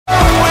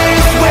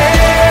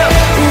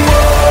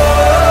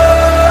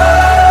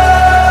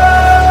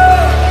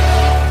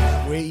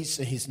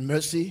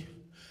mercy.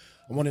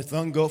 I want to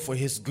thank God for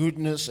His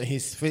goodness and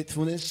His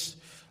faithfulness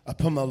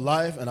upon my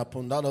life and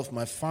upon that of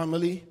my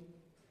family.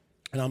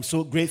 And I'm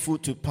so grateful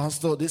to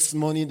Pastor this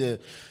morning,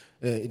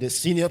 the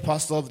senior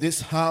pastor of this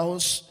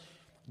house,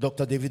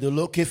 Dr. David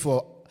Oloke,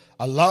 for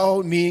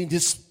allowing me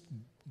this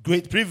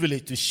great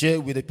privilege to share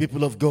with the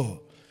people of God.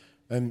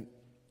 And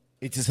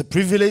it is a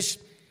privilege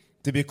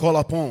to be called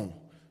upon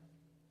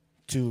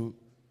to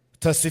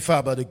testify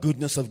about the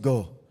goodness of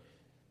God.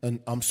 And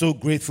I'm so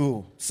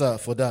grateful, sir,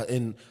 for that.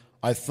 And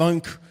I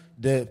thank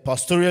the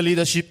pastoral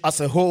leadership as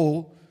a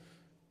whole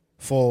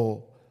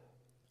for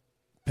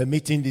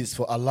permitting this,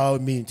 for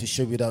allowing me to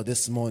share with us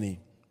this morning.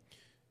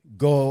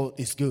 God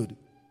is good.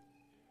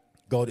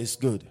 God is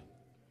good.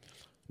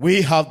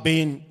 We have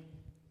been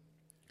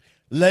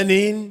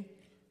learning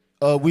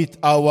with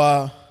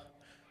our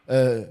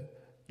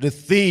the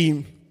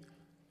theme,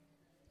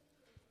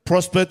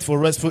 Prospered for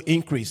Restful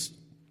Increase.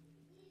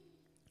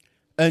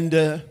 And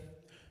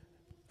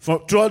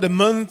throughout the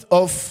month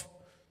of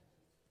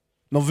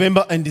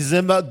November and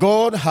December,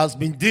 God has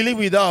been dealing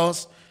with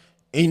us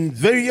in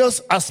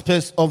various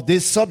aspects of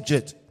this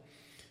subject.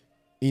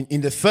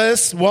 In the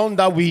first one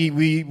that we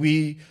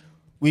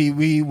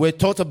were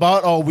taught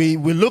about, or we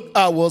looked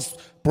at, was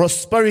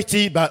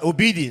prosperity by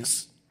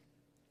obedience.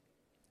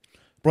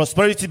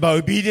 Prosperity by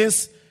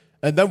obedience.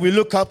 And then we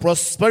look at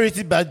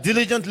prosperity by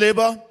diligent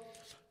labor.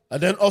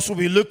 And then also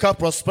we look at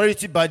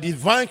prosperity by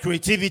divine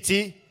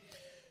creativity.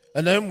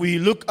 And then we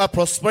look at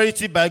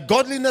prosperity by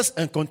godliness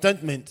and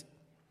contentment.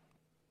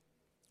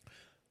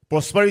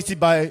 Prosperity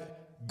by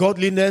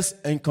godliness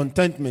and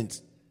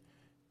contentment.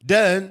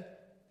 Then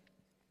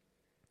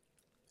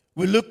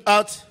we look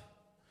at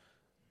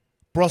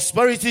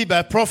prosperity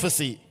by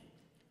prophecy.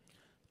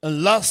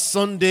 And last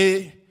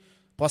Sunday,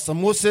 Pastor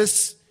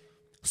Moses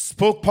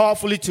spoke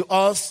powerfully to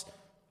us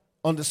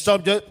on the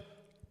subject,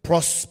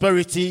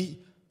 prosperity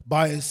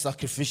by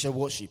sacrificial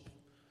worship.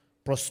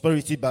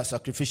 Prosperity by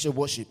sacrificial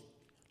worship.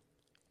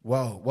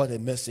 Wow, what a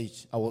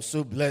message. I was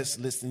so blessed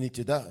listening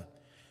to that.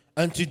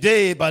 And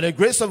today, by the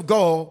grace of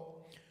God,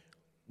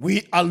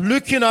 we are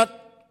looking at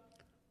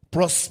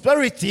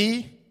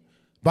prosperity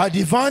by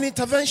divine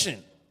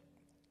intervention.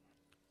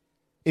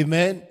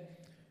 Amen.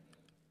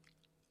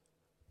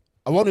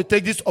 I want to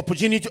take this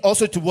opportunity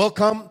also to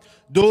welcome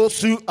those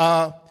who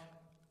are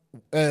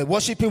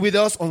worshiping with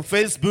us on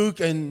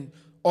Facebook and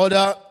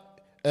other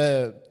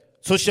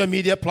social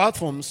media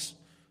platforms,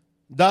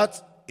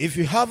 that if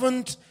you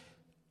haven't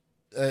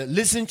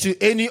listened to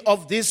any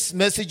of these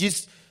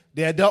messages,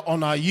 they are there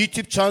on our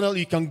YouTube channel.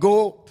 You can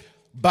go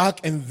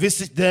back and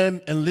visit them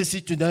and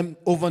listen to them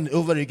over and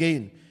over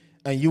again,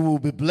 and you will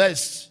be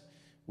blessed.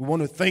 We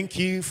want to thank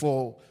you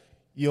for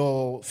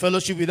your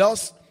fellowship with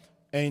us,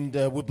 and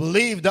we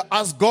believe that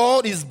as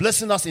God is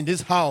blessing us in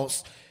this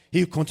house,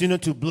 He will continue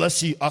to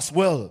bless you as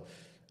well,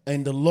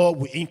 and the Lord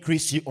will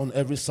increase you on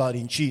every side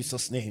in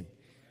Jesus' name.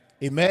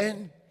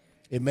 Amen.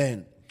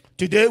 Amen.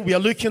 Today we are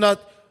looking at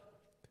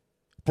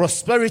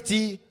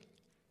prosperity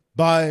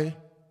by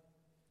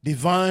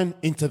divine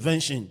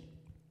intervention.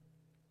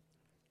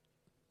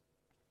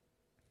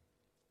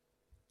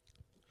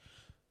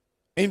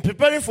 In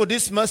preparing for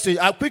this message,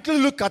 I quickly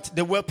look at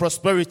the word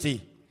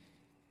prosperity.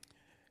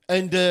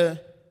 And a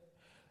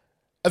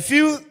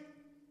few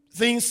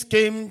things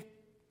came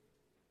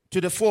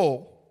to the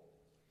fore.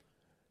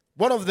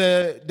 One of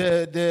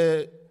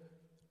the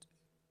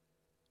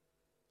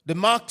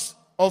marks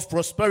of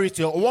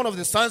prosperity, or one of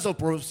the signs of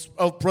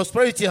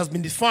prosperity, has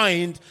been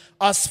defined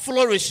as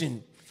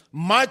flourishing,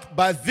 marked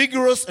by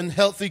vigorous and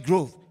healthy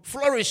growth.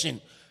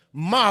 Flourishing,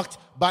 marked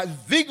by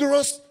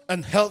vigorous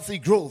and healthy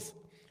growth.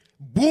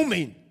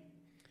 Booming.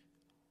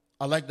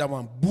 I like that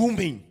one.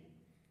 Booming.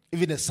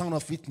 Even the sound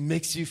of it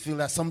makes you feel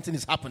like something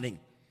is happening.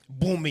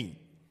 Booming.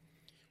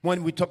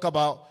 When we talk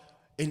about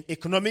an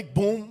economic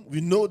boom,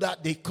 we know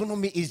that the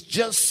economy is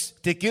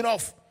just taking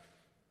off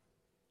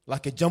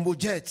like a jumbo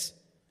jet.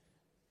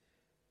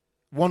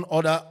 One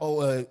other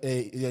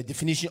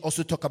definition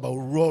also talk about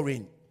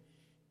roaring.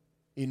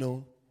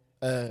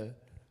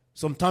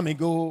 Some time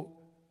ago,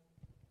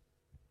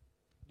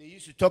 they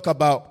used to talk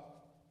about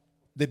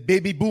the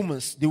baby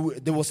boomers.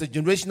 There was a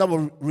generation that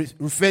was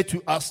referred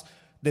to as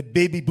the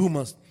baby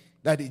boomers,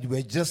 that they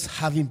were just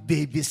having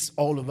babies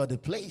all over the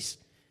place.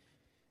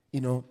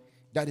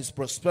 That is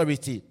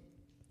prosperity.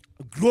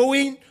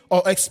 Growing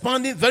or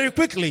expanding very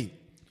quickly.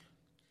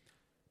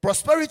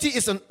 Prosperity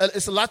is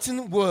a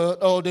Latin word,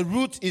 or the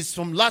root is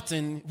from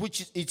Latin,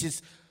 which it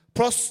is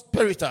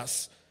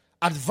prosperitas.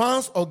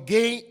 Advance or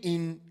gain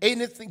in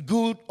anything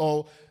good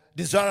or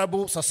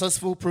desirable,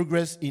 successful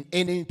progress in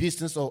any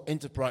business or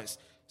enterprise.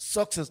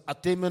 Success,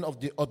 attainment of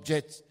the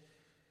object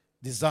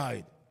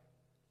desired.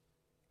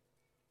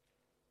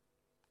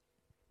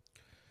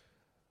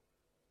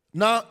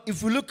 Now,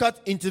 if we look at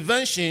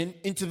intervention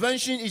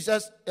is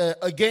just,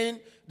 again,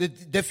 the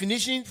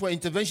definition for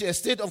intervention, a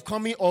state of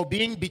coming or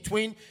being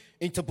between,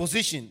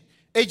 interposition,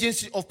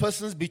 agency of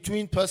persons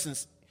between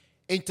persons,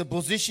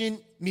 interposition,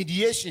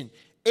 mediation,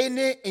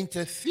 any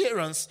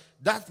interference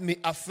that may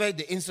affect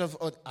the interest of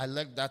others. I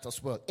like that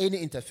as well. Any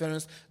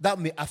interference that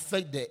may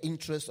affect the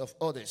interest of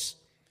others.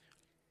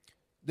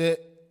 Then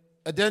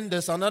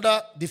there's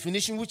another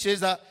definition which is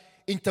that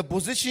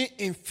interposition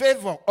in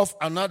favor of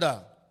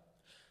another.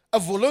 A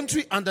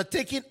voluntary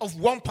undertaking of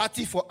one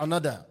party for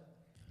another.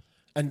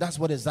 And that's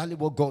exactly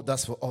what God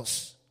does for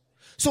us.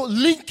 So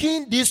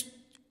linking these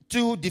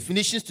two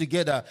definitions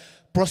together,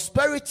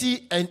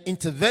 prosperity and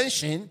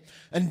intervention,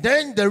 and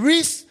then there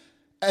is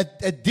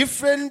a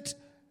different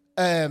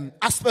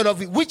aspect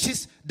of it, which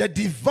is the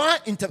divine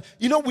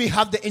intervention. We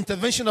have the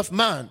intervention of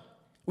man.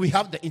 We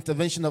have the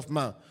intervention of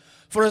man.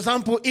 For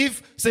example,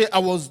 if, say, I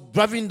was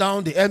driving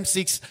down the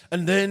M6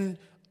 and then,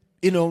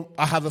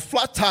 I have a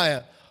flat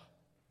tire,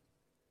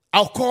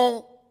 I'll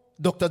call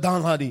Dr.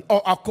 Dan Hardy,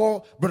 or I'll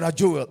call Brother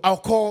Joel, I'll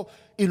call,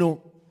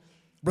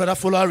 Brother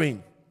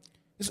Folarin.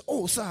 He said,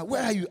 "Oh, sir,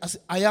 where are you?" I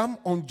said, "I am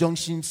on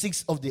junction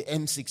 6 of the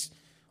M6.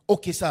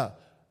 "Okay, sir.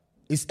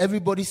 Is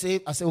everybody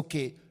safe?" I said,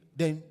 "Okay."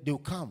 Then they'll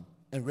come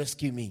and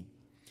rescue me.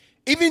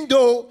 Even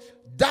though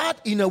that,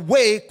 in a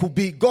way, could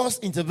be God's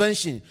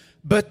intervention.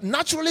 But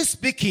naturally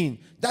speaking,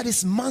 that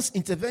is man's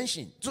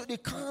intervention. So they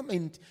come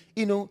and,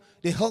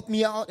 they help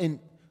me out and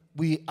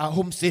we are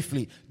home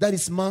safely. That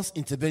is man's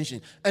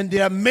intervention. And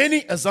there are many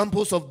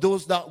examples of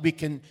those that we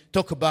can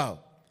talk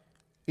about.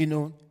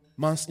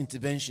 Man's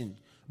intervention.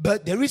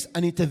 But there is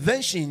an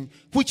intervention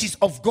which is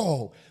of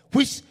God,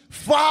 which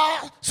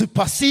far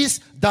supersedes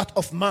that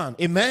of man.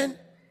 Amen?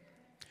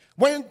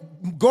 When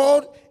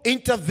God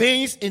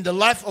intervenes in the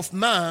life of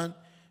man,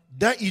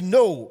 then you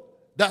know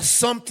that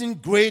something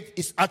great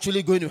is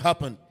actually going to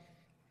happen.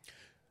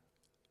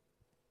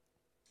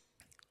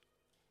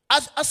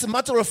 As a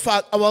matter of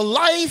fact, our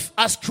life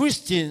as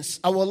Christians,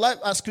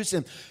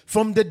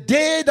 from the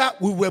day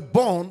that we were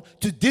born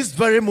to this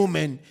very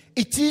moment,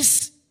 it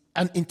is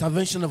an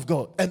intervention of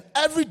God. And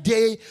every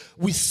day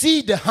we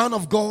see the hand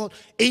of God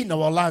in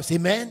our lives.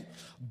 Amen?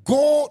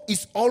 God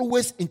is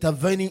always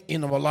intervening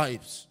in our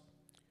lives.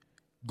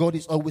 God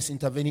is always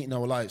intervening in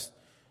our lives.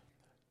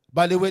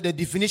 By the way, the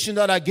definition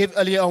that I gave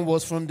earlier on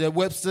was from the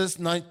Webster's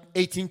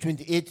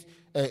 1828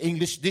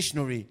 English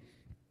Dictionary.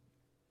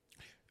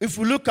 If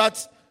we look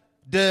at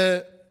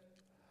the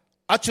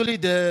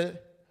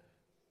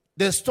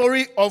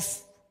story of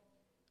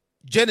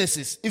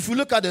Genesis,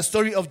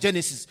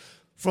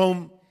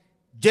 from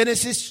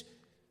Genesis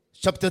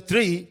chapter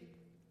 3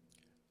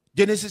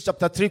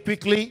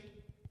 quickly,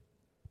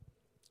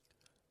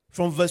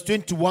 from verse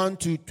 21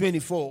 to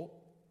 24.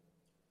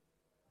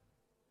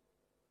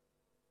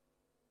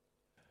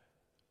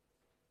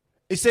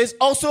 It says,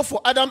 "Also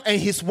for Adam and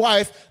his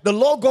wife, the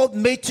Lord God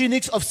made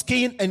tunics of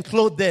skin and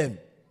clothed them.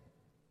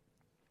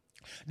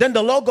 Then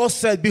the Lord God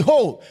said,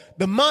 Behold,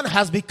 the man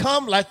has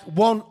become like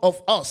one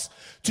of us,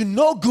 to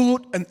know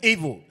good and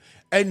evil.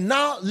 And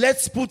now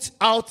let's put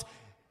out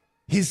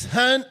his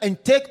hand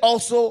and take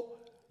also,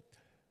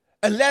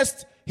 and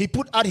lest he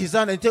put out his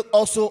hand and take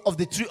also of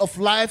the tree of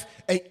life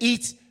and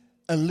eat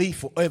and live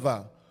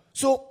forever."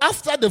 So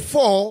after the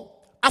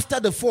fall,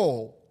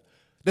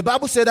 the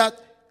Bible said that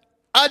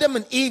Adam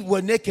and Eve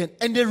were naked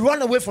and they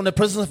ran away from the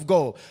presence of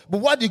God. But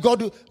what did God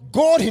do?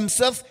 God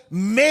himself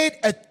made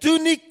a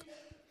tunic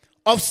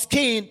of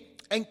skin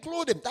and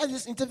clothed them. That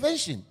is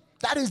intervention.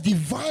 That is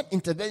divine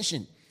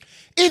intervention.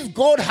 If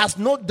God has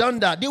not done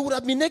that, they would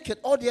have been naked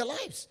all their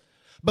lives.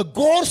 But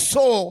God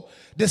saw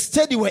the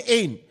state they were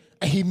in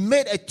and he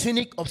made a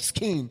tunic of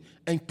skin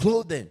and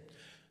clothed them.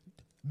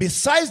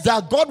 Besides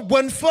that, God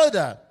went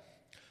further.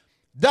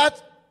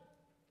 That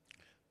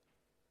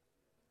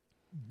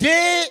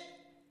they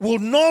will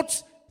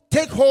not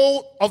take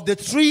hold of the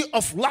tree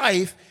of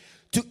life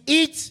to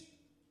eat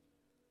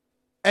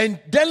and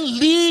then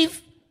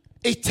live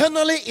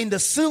eternally in the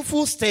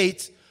sinful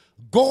state.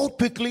 God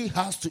quickly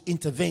has to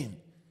intervene.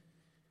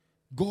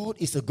 God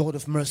is a God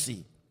of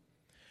mercy.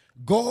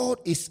 God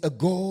is a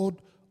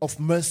God of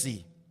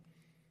mercy.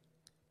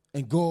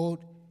 And God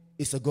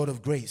is a God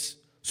of grace.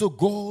 So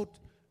God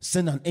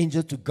sent an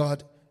angel to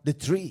guard the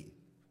tree.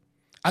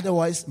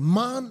 Otherwise,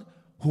 man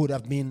would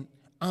have been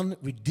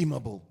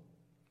unredeemable.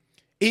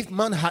 If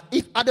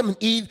Adam and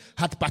Eve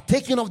had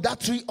partaken of that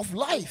tree of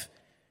life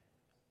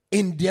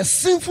in their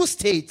sinful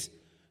state,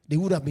 they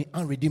would have been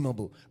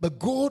unredeemable. But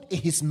God,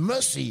 in his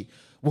mercy,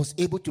 was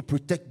able to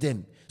protect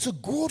them. So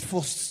God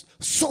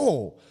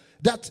foresaw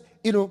that,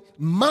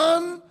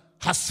 man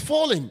has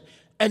fallen.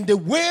 And the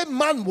way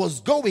man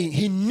was going,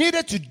 he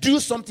needed to do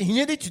something. He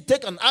needed to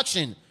take an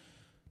action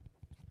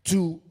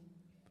to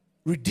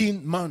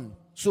redeem man.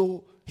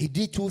 So he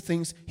did two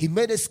things. He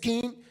made a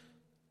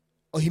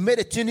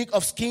tunic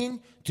of skin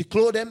to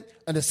clothe them.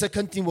 And the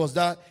second thing was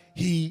that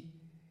he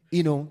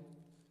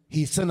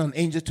sent an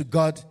angel to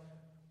guard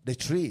the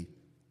tree.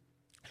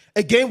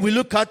 Again, we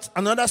look at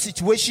another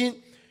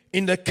situation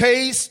in the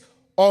case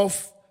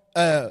of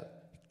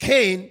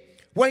Cain,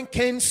 when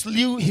Cain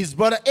slew his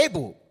brother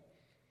Abel.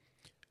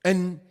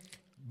 And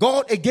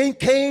God again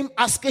came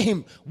asking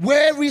him,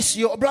 "Where is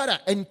your brother?"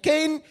 And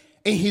Cain,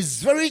 in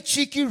his very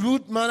cheeky,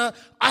 rude manner,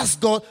 asked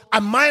God,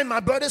 "Am I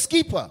my brother's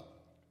keeper?"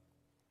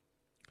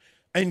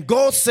 And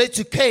God said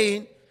to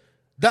Cain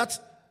that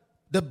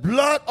the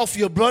blood of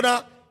your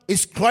brother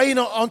is crying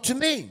out unto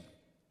me.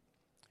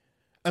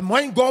 And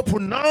when God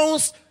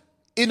pronounced,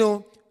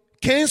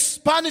 Cain's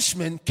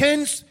punishment,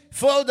 Cain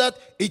felt that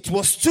it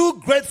was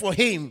too great for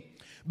him.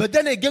 But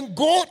then again,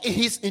 God in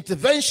his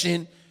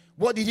intervention,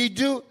 what did he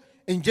do?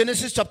 In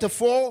Genesis chapter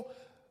 4,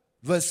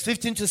 verse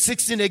 15 to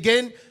 16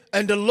 again,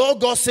 and the Lord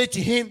God said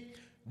to him,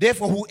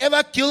 therefore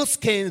whoever kills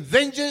Cain,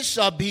 vengeance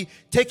shall be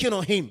taken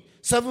on him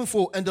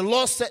sevenfold. And the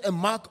Lord set a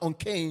mark on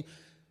Cain,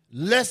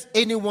 lest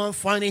anyone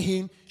finding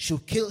him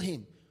should kill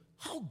him.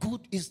 How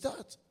good is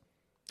that?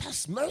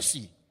 That's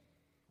mercy.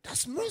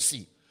 That's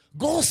mercy.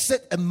 God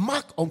set a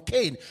mark on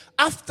Cain.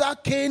 After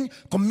Cain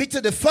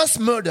committed the first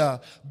murder,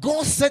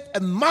 God set a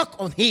mark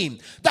on him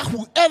that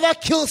whoever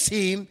kills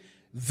him,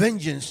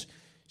 vengeance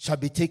shall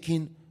be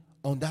taken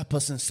on that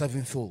person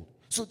sevenfold.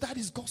 So that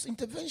is God's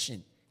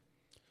intervention.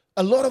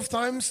 A lot of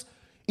times,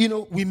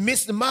 we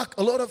miss the mark.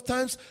 A lot of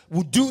times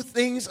we do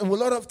things, and a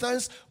lot of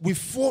times we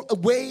fall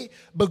away.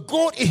 But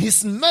God in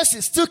his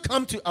mercy still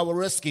come to our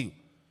rescue.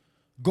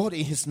 God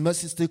in his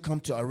mercy still come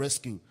to our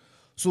rescue.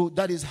 So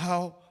that is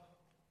how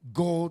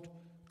God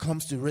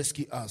comes to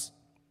rescue us.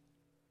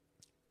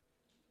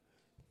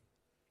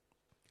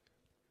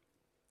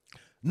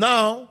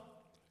 Now,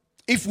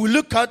 if we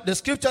look at the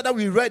scripture that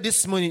we read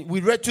this morning,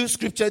 we read two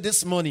scriptures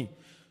this morning.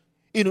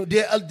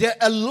 There are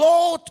a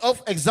lot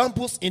of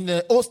examples in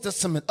the Old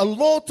Testament, a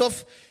lot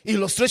of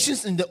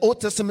illustrations in the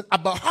Old Testament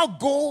about how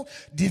God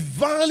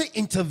divinely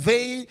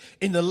intervened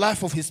in the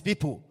life of his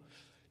people.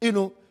 We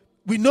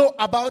know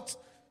about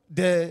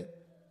the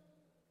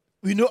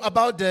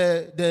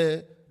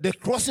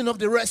crossing of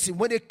the Red Sea.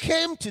 When they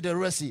came to the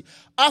Red Sea,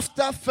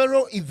 after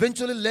Pharaoh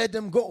eventually let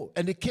them go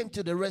and they came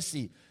to the Red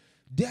Sea,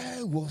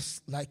 there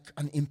was like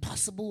an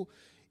impassable,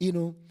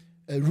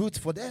 route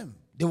for them.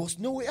 There was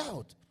no way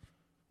out.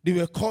 They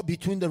were caught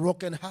between the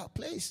rock and hard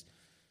place.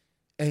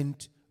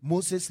 And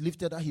Moses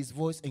lifted up his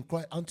voice and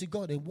cried unto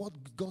God. And what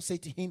God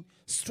said to him,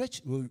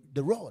 stretch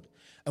the rod.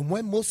 And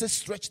when Moses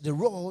stretched the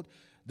rod,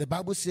 the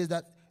Bible says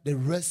that the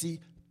Red Sea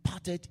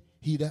parted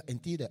hither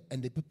and thither,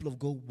 and the people of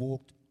God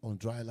walked on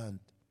dry land.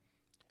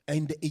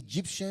 And the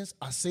Egyptians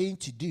are saying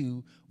to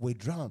do were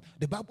drowned.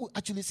 The Bible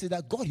actually says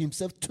that God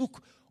himself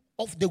took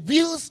off the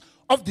wheels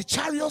of the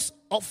chariots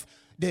of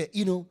the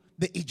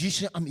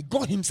Egyptian army.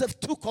 God himself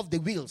took off the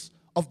wheels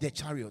of their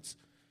chariots,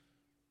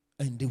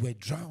 and they were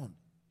drowned.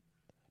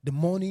 The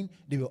morning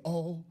they were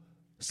all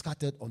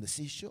scattered on the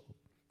seashore.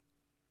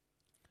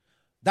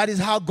 That is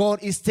how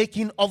God is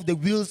taking off the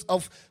wheels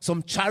of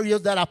some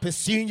chariots that are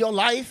pursuing your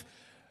life.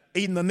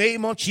 In the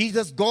name of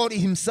Jesus, God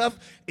himself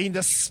in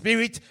the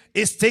spirit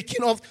is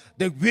taking off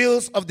the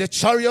wheels of the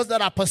chariots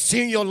that are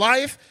pursuing your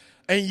life,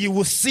 and you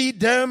will see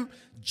them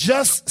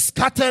just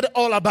scattered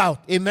all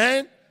about.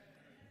 Amen.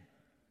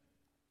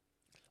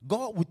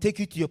 God will take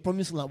you to your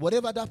promised land,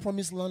 whatever that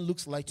promised land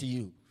looks like to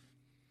you.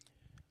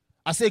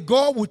 I say,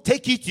 God will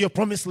take you to your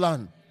promised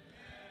land.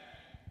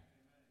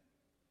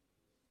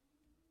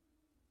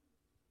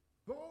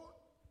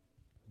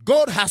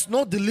 God has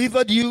not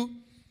delivered you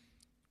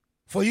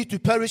for you to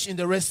perish in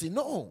the Red Sea.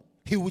 No,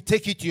 he will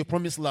take you to your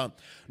promised land.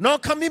 Now,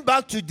 coming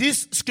back to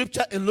this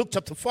scripture in Luke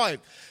chapter 5,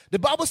 the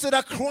Bible said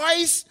that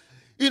Christ,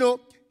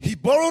 he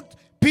borrowed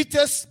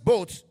Peter's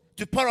boat,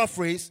 to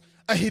paraphrase,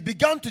 and he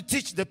began to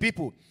teach the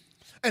people.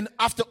 And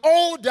after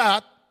all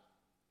that,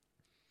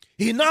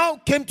 he now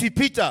came to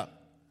Peter.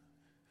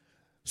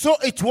 So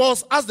it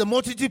was as the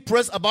multitude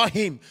pressed about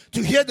him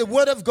to hear the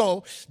word of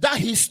God that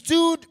he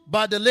stood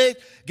by the lake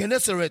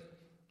Gennesaret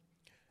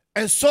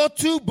and saw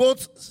two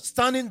boats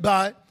standing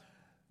by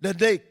the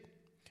lake.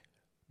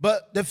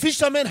 But the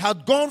fishermen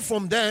had gone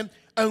from them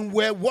and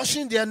were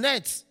washing their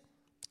nets.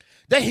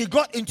 Then he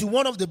got into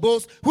one of the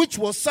boats, which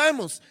was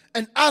Simon's,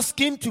 and asked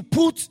him to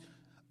put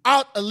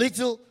out a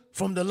little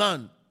from the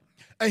land.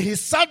 And he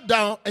sat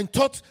down and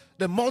taught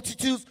the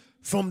multitudes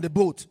from the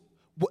boat.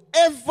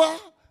 Whatever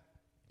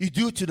you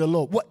do to the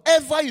Lord,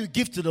 whatever you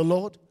give to the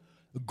Lord,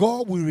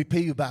 God will repay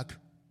you back.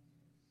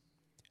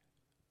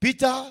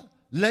 Peter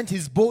lent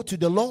his boat to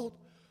the Lord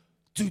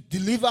to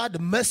deliver the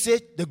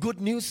message, the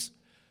good news.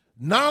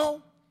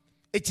 Now,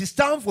 it is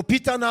time for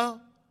Peter now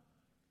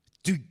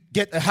to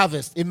get a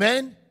harvest.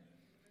 Amen?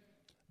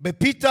 But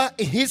Peter,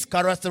 in his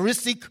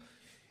characteristic,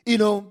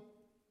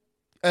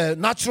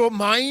 natural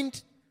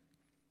mind,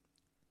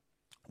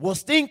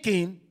 was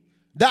thinking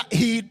that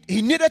he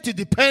needed to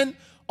depend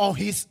on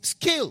his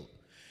skill.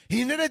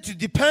 He needed to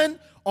depend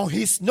on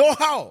his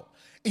know-how.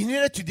 He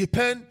needed to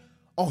depend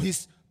on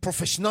his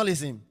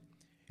professionalism.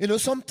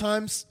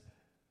 Sometimes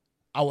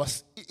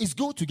it's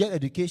good to get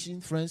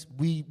education, friends.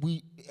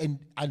 And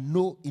I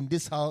know in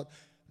this house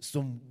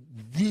some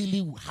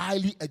really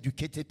highly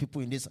educated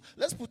people in this.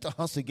 Let's put our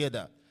hands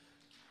together.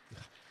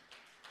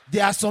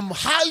 There are some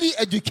highly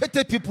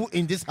educated people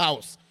in this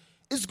house.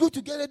 It's good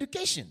to get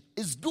education.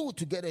 It's good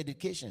to get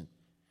education.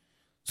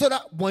 So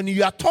that when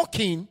you are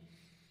talking,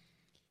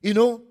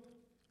 you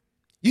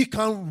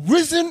can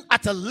reason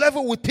at a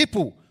level with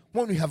people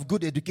when you have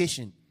good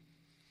education.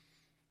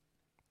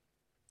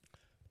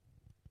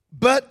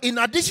 But in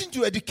addition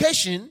to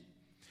education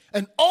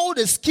and all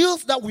the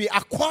skills that we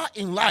acquire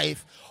in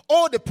life,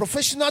 all the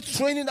professional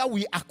training that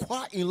we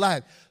acquire in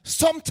life,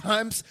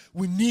 sometimes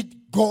we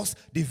need God's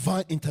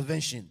divine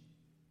intervention.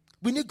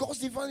 We need God's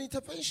divine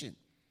intervention.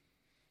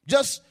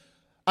 Just,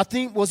 I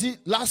think, was it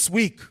last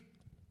week?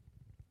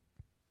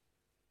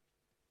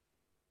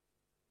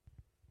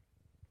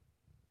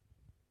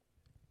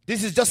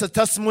 This is just a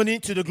testimony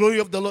to the glory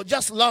of the Lord.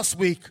 Just last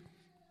week,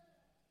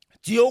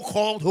 Theo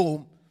called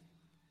home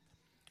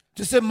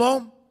to say,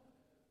 Mom,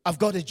 I've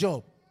got a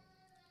job.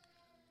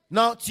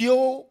 Now,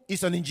 Theo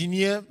is an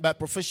engineer by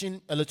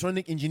profession,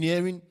 electronic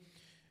engineering.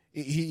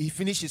 He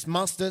finished his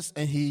master's,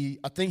 and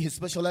I think he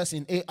specialized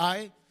in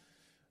AI.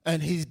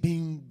 And he's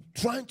been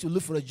trying to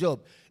look for a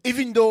job.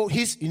 Even though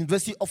his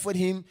university offered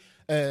him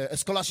a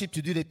scholarship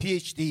to do the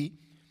PhD,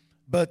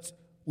 but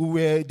we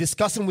were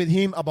discussing with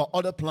him about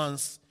other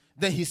plans.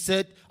 Then he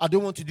said, I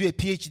don't want to do a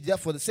PhD there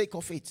for the sake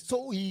of it.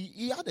 So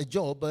he had a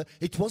job, but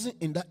it wasn't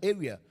in that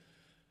area.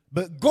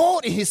 But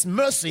God, in his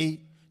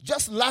mercy,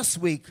 just last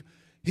week,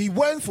 he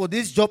went for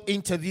this job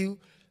interview,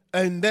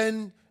 and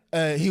then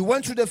he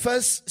went through the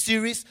first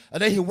series,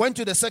 and then he went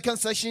to the second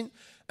session,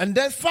 and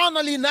then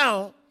finally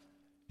now,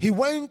 he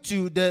went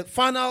to the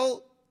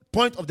final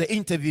point of the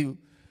interview.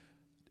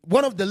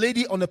 One of the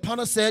lady on the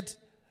panel said,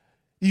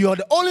 you are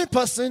the only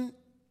person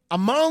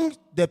among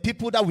the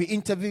people that we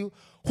interview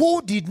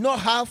who did not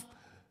have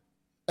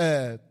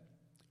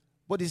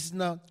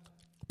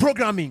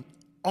programming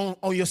on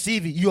your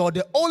CV. You are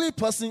the only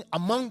person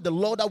among the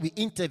lot that we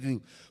interview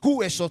who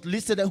were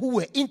shortlisted and who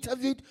were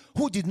interviewed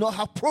who did not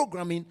have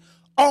programming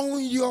on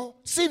your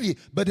CV.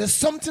 But there's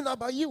something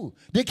about you.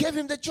 They gave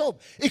him the job.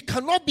 It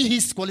cannot be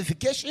his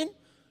qualification.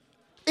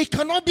 It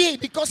cannot be,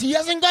 because he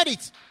hasn't got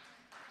it.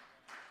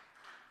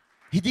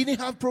 He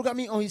didn't have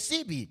programming on his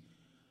CV.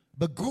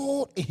 But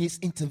God, in his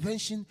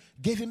intervention,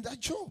 gave him that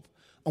job.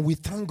 And we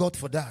thank God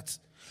for that.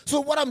 So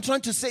what I'm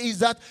trying to say is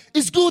that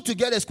it's good to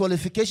get his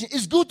qualification.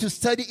 It's good to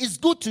study. It's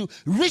good to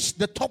reach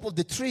the top of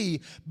the tree.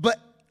 But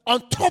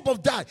on top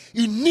of that,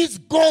 it needs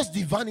God's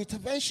divine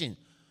intervention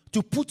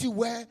to put you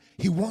where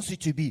he wants you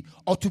to be,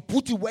 or to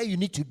put you where you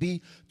need to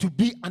be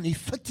an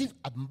effective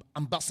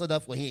ambassador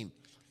for him.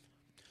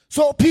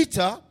 So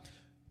Peter,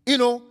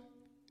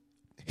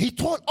 he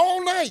taught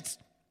all night.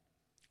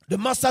 The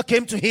master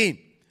came to him.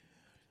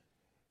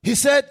 He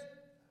said,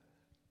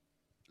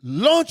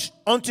 launch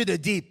onto the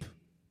deep.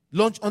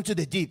 Launch onto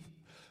the deep.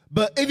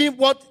 But even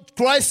what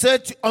Christ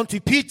said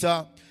unto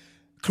Peter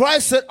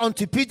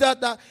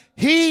that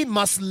he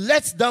must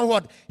let down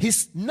what?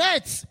 His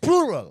nets,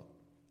 plural.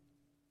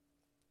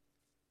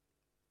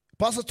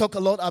 Pastor talked a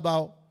lot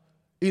about,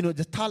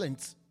 the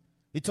talents.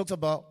 He talked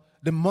about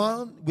the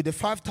man with the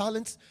 5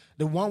 talents,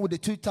 the one with the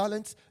 2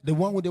 talents, the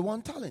one with the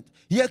 1 talent.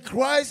 Here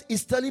Christ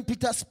is telling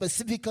Peter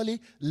specifically,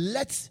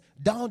 let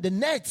down the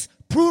nets,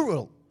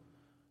 plural.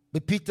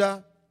 But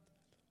Peter,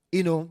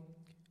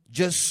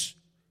 just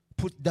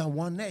put down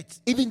 1 net.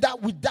 Even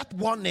that, with that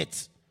 1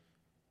 net,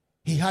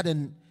 he had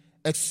an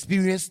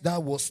experience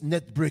that was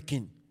net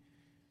breaking.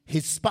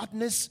 His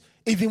partners,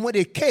 even when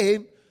they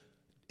came,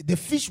 the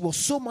fish was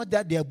so much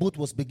that their boat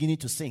was beginning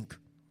to sink.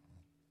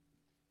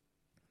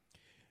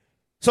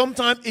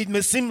 Sometimes it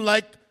may seem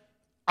like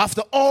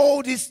after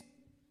all this,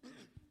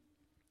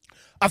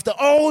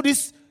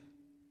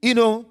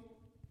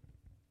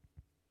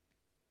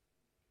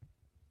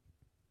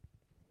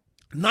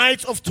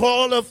 nights of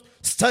toil of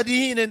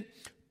studying and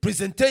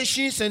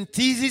presentations and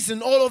theses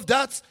and all of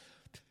that,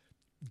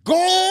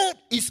 God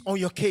is on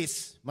your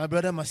case, my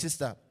brother, my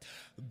sister.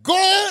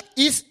 God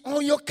is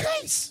on your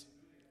case.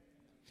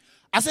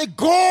 I say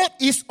God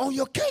is on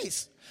your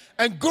case.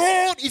 And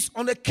God is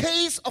on the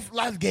case of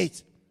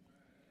LifeGate.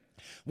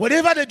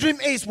 Whatever the dream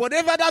is,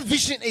 whatever that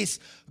vision is,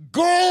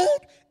 God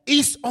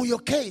is on your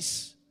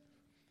case.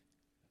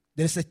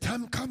 There's a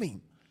time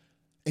coming.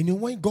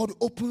 And when God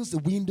opens the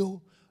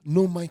window,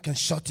 no man can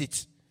shut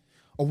it.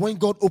 Or when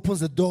God opens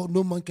the door,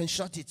 no man can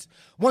shut it.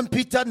 When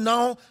Peter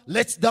now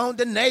lets down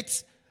the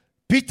net,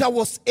 Peter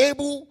was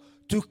able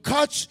to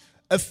catch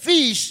a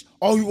fish,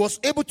 or he was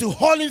able to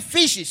haul in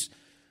fishes.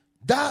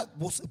 That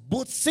was a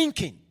boat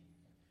sinking.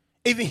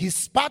 Even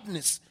his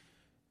partners,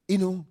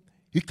 you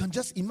can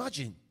just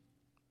imagine.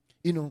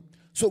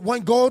 So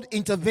when God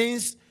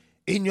intervenes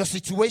in your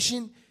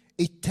situation,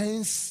 it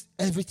turns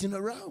everything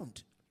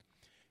around.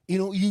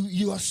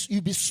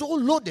 You'll be so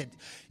loaded.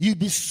 You'll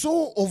be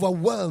so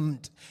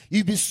overwhelmed.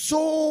 You'll be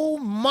so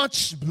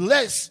much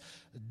blessed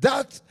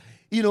that,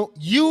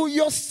 you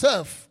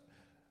yourself,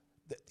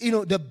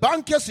 the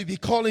bankers will be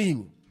calling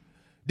you.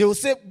 They will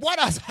say, what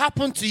has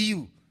happened to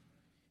you?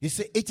 You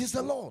say, it is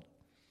the Lord.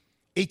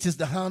 It is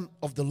the hand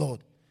of the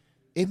Lord.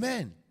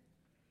 Amen.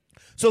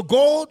 So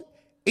God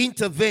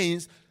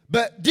intervenes,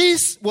 but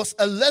this was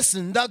a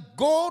lesson that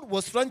God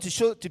was trying to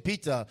show to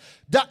Peter,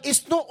 that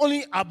it's not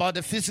only about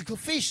the physical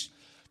fish,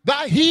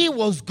 that he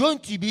was going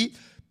to be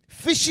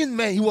fishing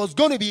men. He was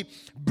going to be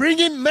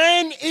bringing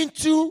men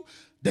into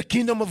the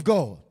kingdom of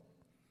God.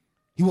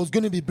 He was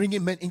going to be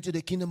bringing men into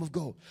the kingdom of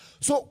God.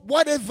 So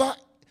whatever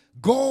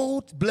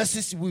God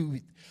blesses you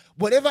with,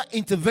 whatever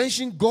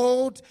intervention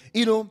God,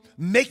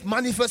 make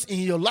manifest in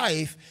your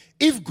life,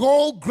 if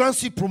God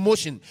grants you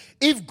promotion,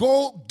 if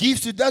God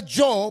gives you that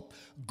job,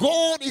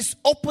 God is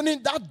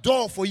opening that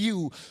door for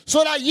you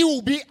so that you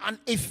will be an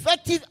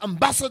effective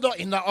ambassador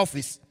in that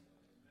office.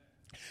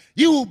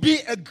 You will be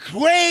a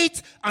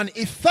great and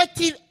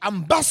effective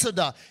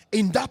ambassador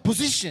in that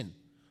position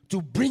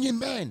to bring in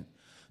men,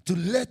 to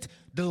let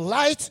the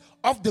light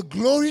of the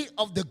glory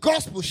of the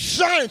gospel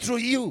shine through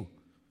you.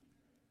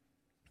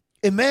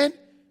 Amen.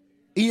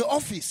 In your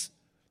office.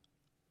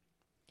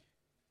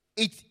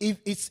 It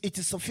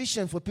is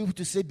sufficient for people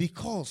to say,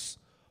 because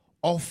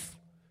of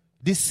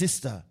this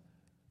sister,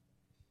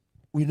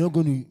 we're not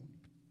going to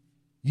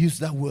use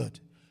that word.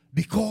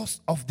 Because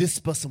of this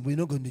person, we're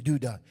not going to do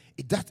that.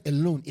 That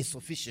alone is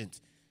sufficient.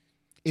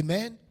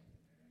 Amen.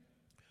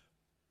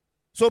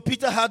 So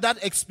Peter had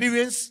that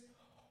experience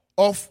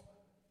of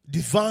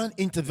divine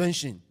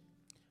intervention.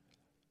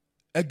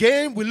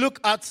 Again, we look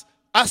at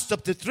Acts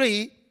chapter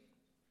 3.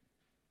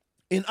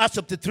 In Acts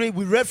chapter 3,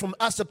 we read from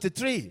Acts chapter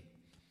 3.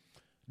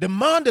 The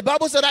man, the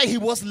Bible said that he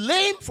was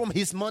lame from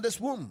his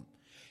mother's womb.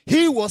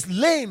 He was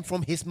lame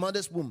from his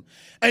mother's womb.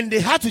 And they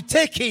had to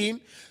take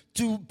him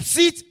to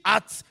sit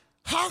at,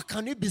 how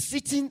can you be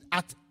sitting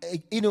at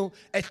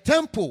a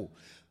temple,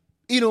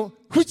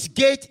 which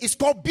gate is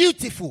called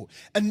Beautiful,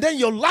 and then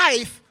your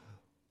life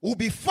will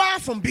be far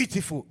from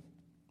beautiful?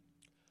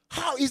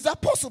 How is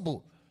that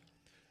possible?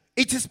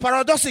 It is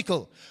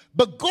paradoxical.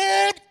 But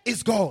God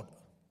is God.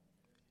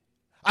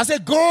 I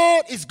said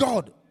God is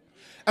God.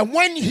 And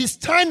when his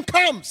time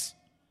comes,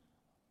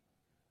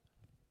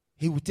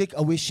 he will take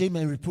away shame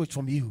and reproach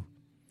from you.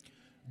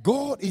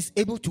 God is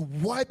able to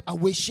wipe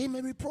away shame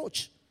and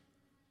reproach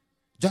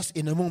just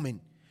in a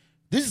moment.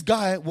 This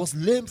guy was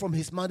lame from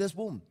his mother's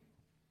womb.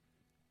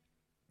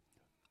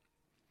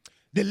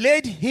 They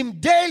laid him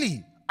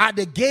daily at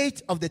the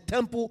gate of the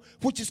temple,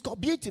 which is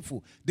called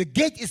Beautiful. The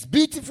gate is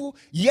beautiful,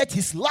 yet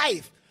his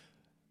life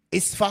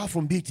is far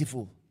from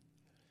beautiful.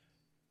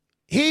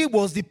 He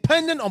was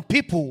dependent on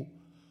people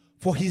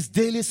for his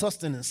daily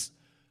sustenance,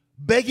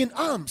 begging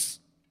alms.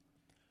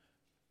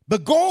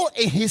 But God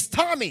in his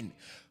timing,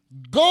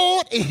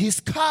 God in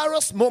his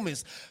kairos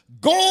moments,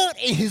 God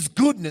in his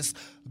goodness,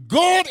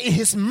 God in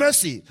his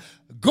mercy,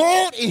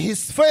 God in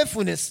his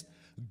faithfulness,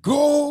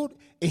 God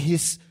in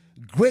his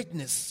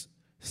greatness,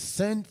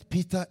 sent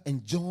Peter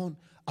and John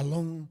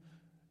along,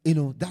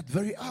 that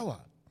very hour.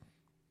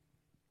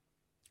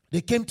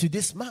 They came to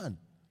this man.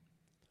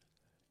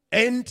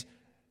 And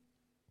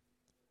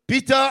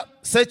Peter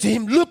said to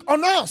him, look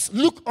on us,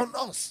 look on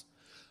us,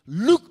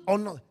 look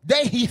on us.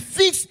 Then he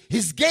fixed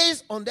his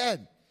gaze on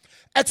them,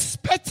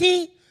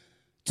 expecting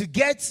to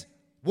get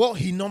what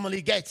he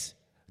normally gets,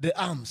 the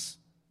alms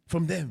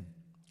from them.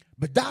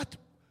 But that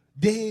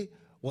day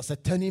was a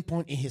turning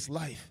point in his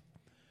life.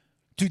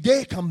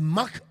 Today can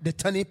mark the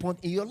turning point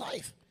in your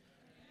life.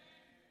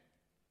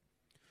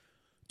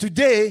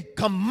 Today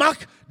can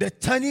mark the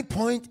turning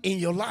point in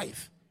your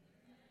life.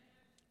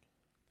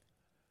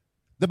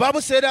 The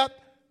Bible said that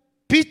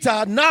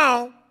Peter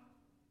now,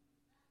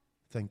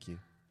 thank you.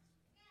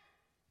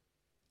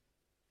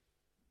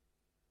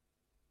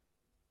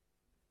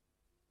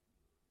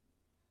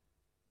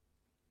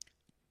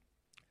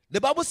 The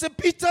Bible said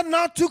Peter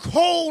now took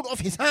hold of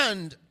his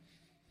hand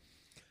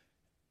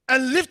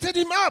and lifted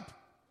him up.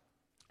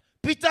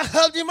 Peter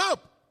held him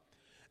up.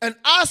 And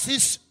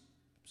as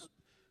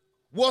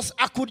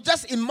I could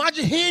just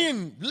imagine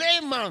him,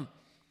 layman.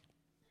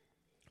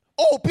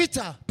 Oh,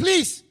 Peter,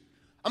 please.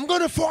 I'm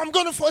going to fall.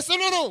 I said,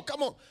 no,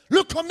 come on.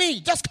 Look at me.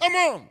 Just come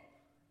on.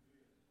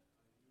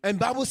 And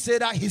Bible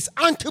said that his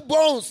ankle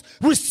bones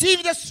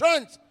received the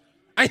strength.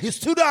 And he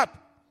stood up.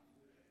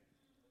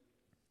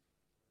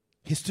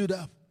 He stood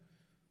up.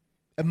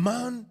 A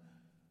man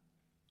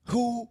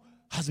who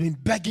has been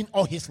begging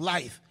all his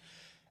life.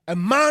 A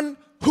man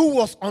who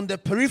was on the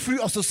periphery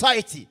of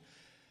society.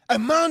 A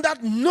man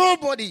that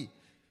nobody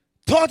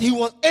thought he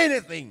was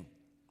anything.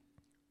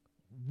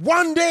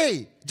 One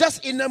day,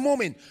 just in a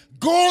moment,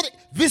 God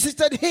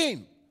visited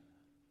him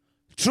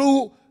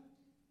through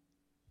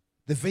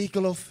the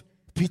vehicle of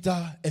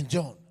Peter and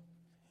John.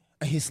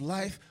 And his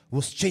life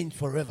was changed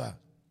forever.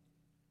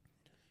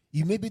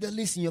 You may be the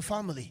least in your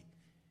family.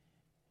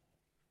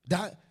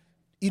 That,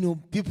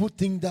 people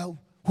think that,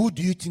 who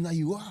do you think that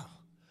you are?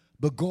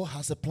 But God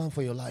has a plan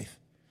for your life.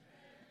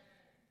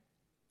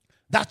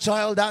 That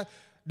child that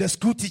the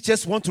school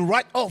teachers want to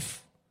write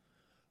off,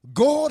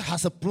 God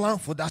has a plan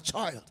for that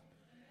child.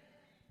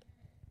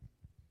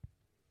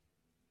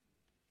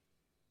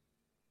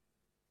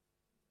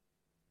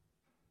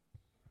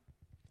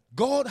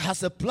 God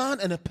has a plan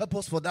and a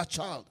purpose for that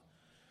child.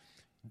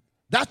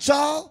 That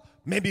child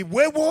may be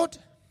wayward.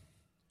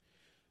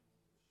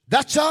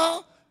 That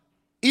child,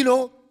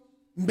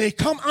 may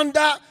come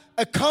under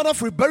a kind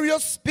of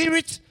rebellious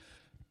spirit.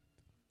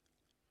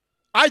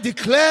 I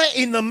declare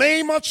in the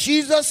name of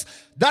Jesus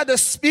that the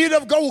Spirit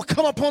of God will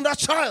come upon that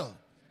child.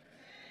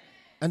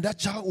 And that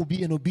child will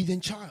be an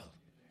obedient child.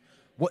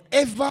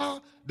 Whatever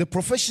the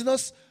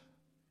professionals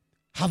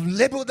have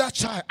labeled that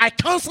child, I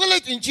cancel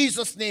it in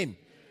Jesus' name.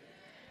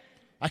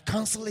 I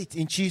cancel it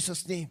in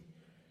Jesus' name.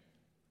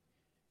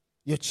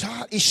 Your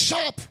child is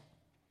sharp.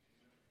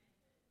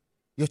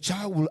 Your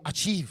child will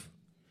achieve.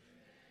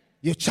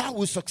 Your child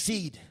will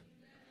succeed.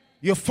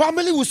 Your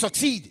family will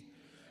succeed.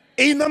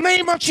 In the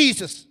name of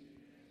Jesus.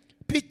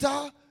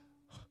 Peter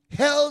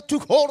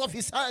took hold of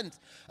his hand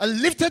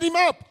and lifted him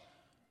up.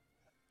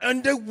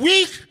 And the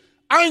weak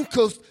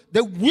ankles,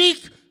 the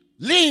weak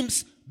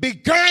limbs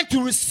began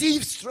to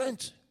receive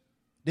strength.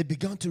 They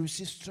began to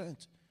receive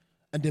strength.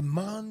 And the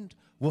man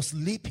was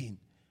leaping.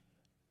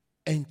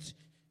 And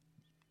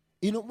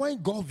you know,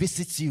 when God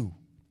visits you,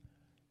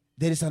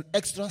 there is an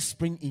extra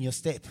spring in your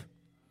step.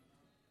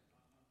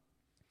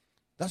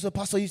 That's what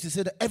Pastor used to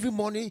say, that every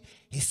morning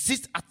he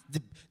sits at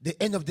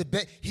the end of the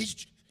bed, he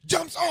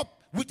jumps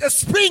up with a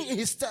spring in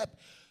his step.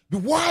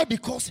 Why?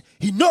 Because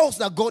he knows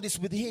that God is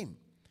with him.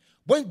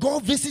 When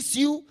God visits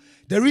you,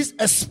 there is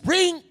a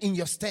spring in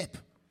your step.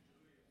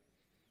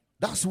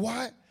 That's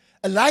why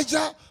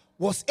Elijah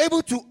was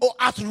able to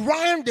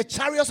outrun the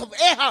chariots of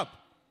Ahab.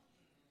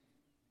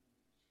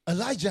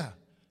 Elijah,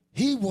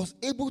 he was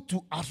able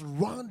to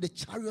outrun the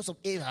chariots of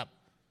Ahab.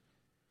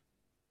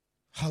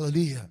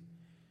 Hallelujah.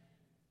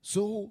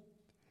 So,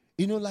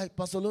 you know, like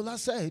Pastor Lola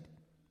said,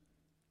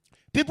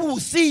 people will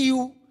see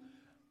you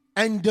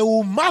and they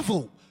will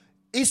marvel.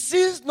 Is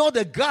this not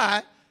the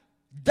guy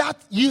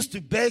that used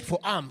to beg for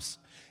alms?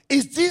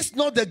 Is this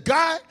not the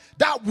guy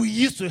that we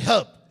used to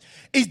help?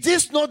 Is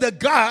this not the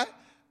guy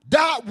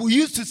that we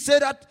used to say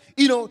that,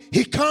 you know,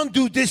 he can't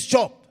do this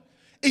job?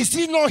 Is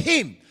he not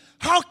him?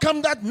 How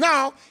come that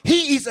now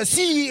he is a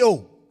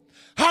CEO?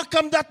 How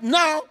come that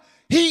now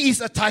he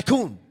is a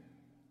tycoon?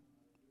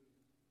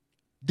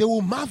 They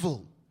will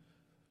marvel.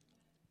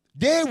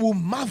 They will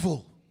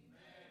marvel.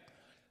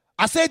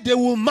 I said they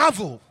will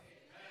marvel.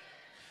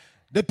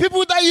 The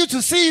people that used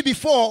to see you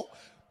before,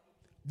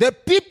 the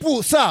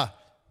people, sir,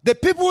 the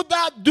people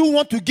that do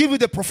want to give you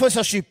the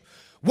professorship,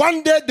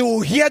 one day they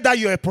will hear that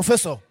you're a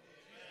professor.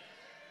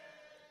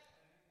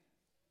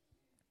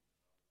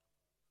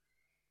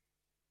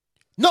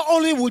 Not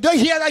only will they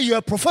hear that you're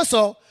a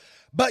professor,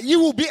 but you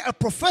will be a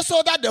professor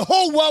that the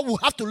whole world will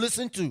have to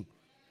listen to.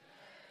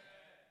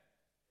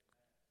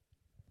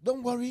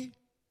 Don't worry.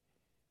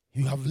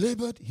 You have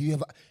labored.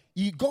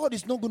 God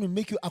is not going to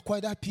make you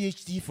acquire that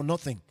PhD for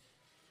nothing.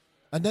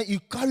 And then you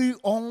carry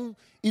on,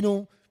 you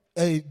know,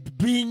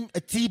 being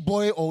a tea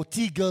boy or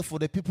tea girl for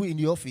the people in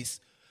the office.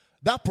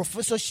 That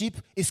professorship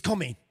is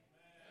coming.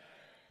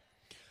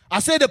 I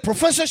say the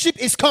professorship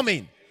is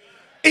coming.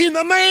 In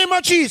the name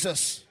of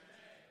Jesus.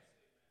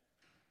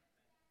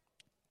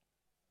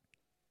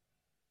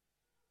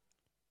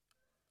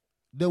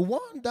 The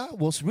one that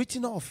was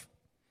written off,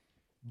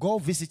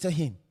 God visited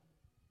him.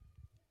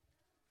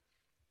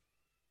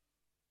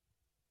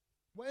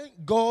 When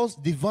God's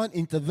divine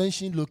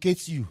intervention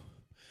locates you,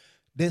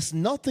 there's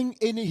nothing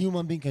any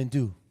human being can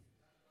do.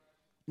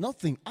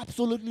 Nothing,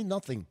 absolutely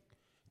nothing.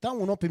 That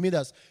will not permit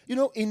us. You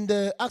know, in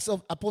the Acts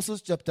of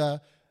Apostles chapter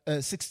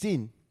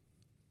 16,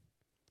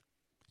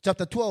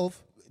 chapter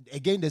 12,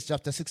 again there's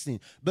chapter 16,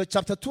 but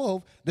chapter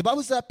 12, the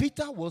Bible says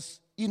Peter was,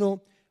 you know,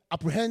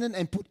 apprehended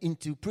and put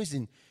into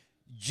prison.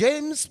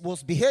 James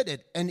was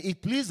beheaded and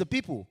it pleased the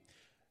people.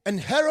 And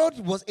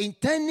Herod was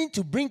intending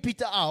to bring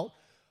Peter out,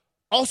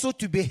 also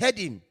to behead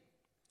him.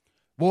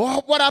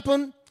 But what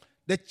happened?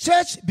 The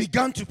church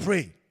began to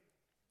pray.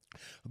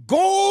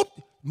 God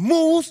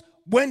moves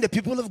when the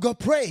people of God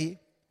pray.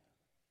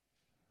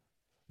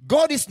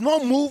 God is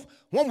not moved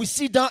when we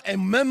sit down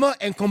and murmur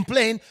and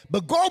complain,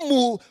 but God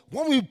moves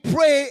when we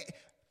pray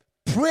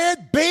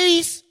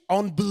based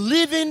on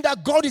believing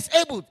that God is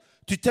able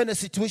to turn the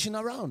situation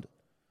around.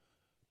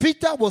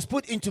 Peter was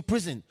put into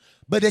prison,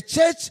 but the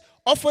church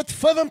offered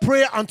fervent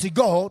prayer unto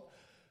God,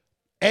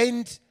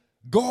 and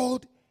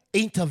God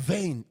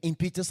intervened in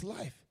Peter's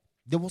life.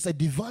 There was a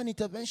divine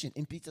intervention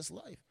in Peter's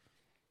life.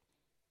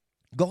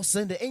 God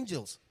sent the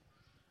angels.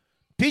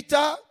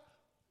 Peter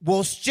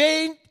was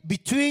chained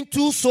between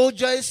two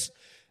soldiers,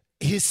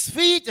 his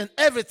feet and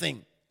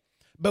everything.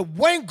 But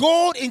when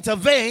God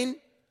intervened,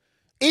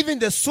 even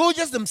the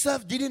soldiers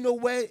themselves didn't know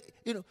where,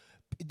 you know,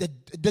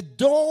 the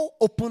door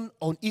opened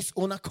on its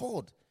own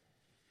accord.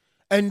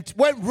 And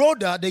when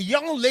Rhoda, the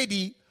young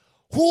lady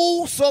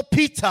who saw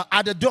Peter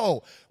at the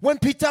door, when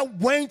Peter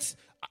went,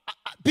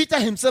 Peter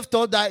himself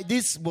thought that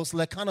this was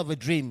like kind of a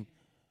dream.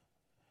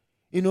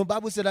 You know,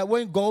 Bible said that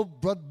when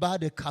God brought back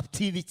the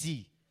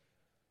captivity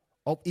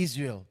of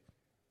Israel,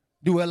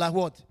 they were like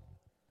what?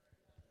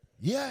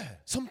 Yeah,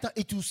 sometimes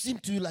it will seem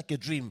to you like a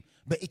dream,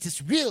 but it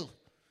is real.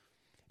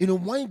 You know,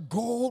 when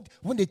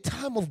the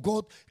time of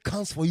God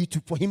comes for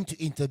him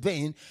to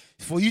intervene,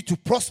 for you to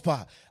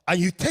prosper, and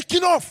you're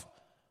taking off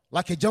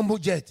like a jumbo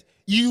jet,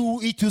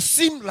 it will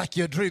seem like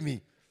you're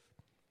dreaming.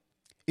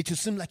 It will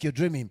seem like you're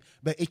dreaming,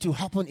 but it will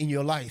happen in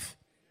your life.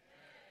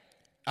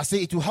 I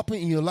say it will happen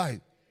in your life.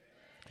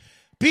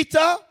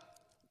 Peter,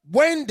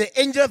 when the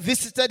angel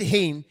visited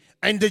him,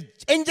 and the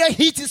angel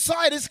hit his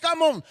side, he said,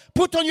 come on,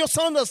 put on your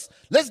sandals,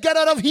 let's get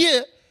out of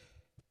here.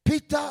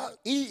 Peter,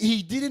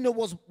 he didn't know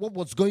what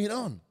was going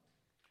on.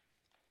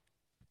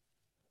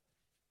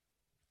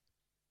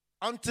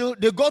 Until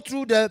they go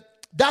through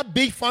that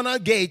big funnel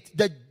gate,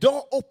 the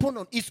door opened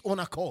on its own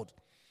accord.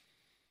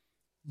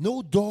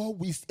 No door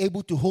is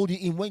able to hold you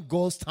in when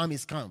God's time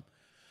is come.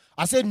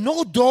 I said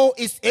no door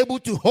is able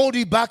to hold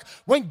you back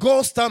when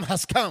God's time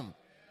has come.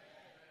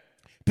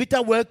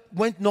 Peter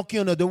went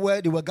knocking on the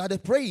door. They were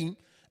gathered praying,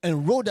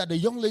 and wrote that the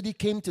young lady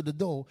came to the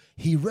door.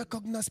 He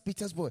recognized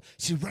Peter's voice.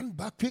 She ran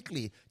back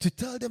quickly to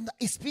tell them that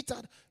it's Peter.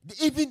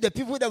 Even the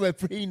people that were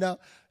praying now,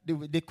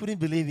 they couldn't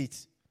believe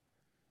it.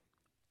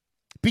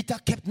 Peter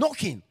kept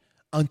knocking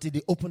until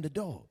they opened the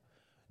door.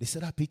 They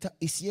said that Peter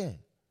is here.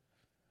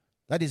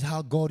 That is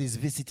how God is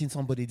visiting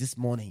somebody this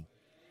morning.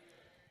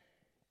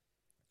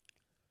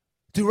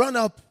 To run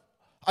up,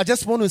 I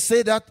just want to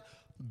say that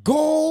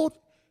God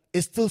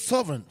is still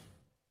sovereign.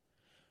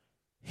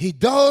 He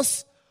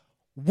does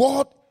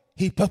what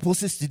He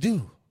purposes to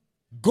do.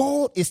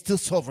 God is still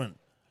sovereign.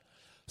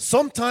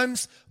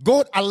 Sometimes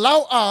God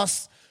allows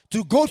us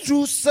to go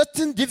through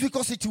certain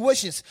difficult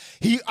situations.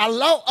 He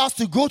allows us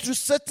to go through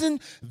certain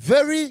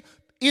very,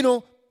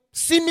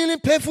 seemingly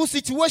painful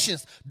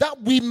situations that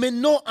we may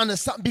not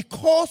understand.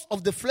 Because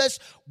of the flesh,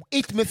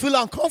 it may feel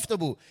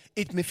uncomfortable.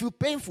 It may feel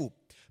painful.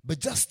 But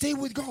just stay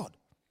with God.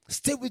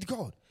 Stay with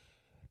God.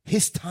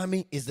 His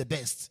timing is the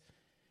best.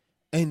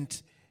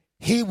 And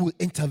He will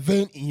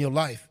intervene in your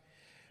life.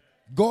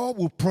 God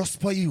will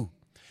prosper you.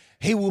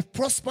 He will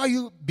prosper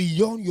you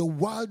beyond your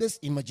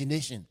wildest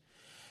imagination.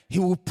 He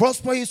will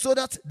prosper you so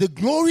that the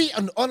glory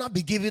and honor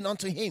be given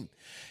unto Him.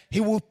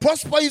 He will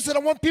prosper you so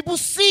that when people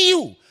see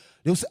you,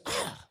 they will say,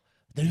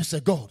 there is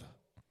a God.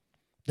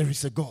 There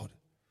is a God.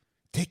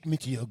 Take me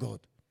to your God.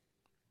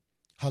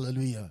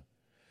 Hallelujah.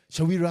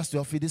 Shall we rise to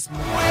our feet this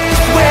morning?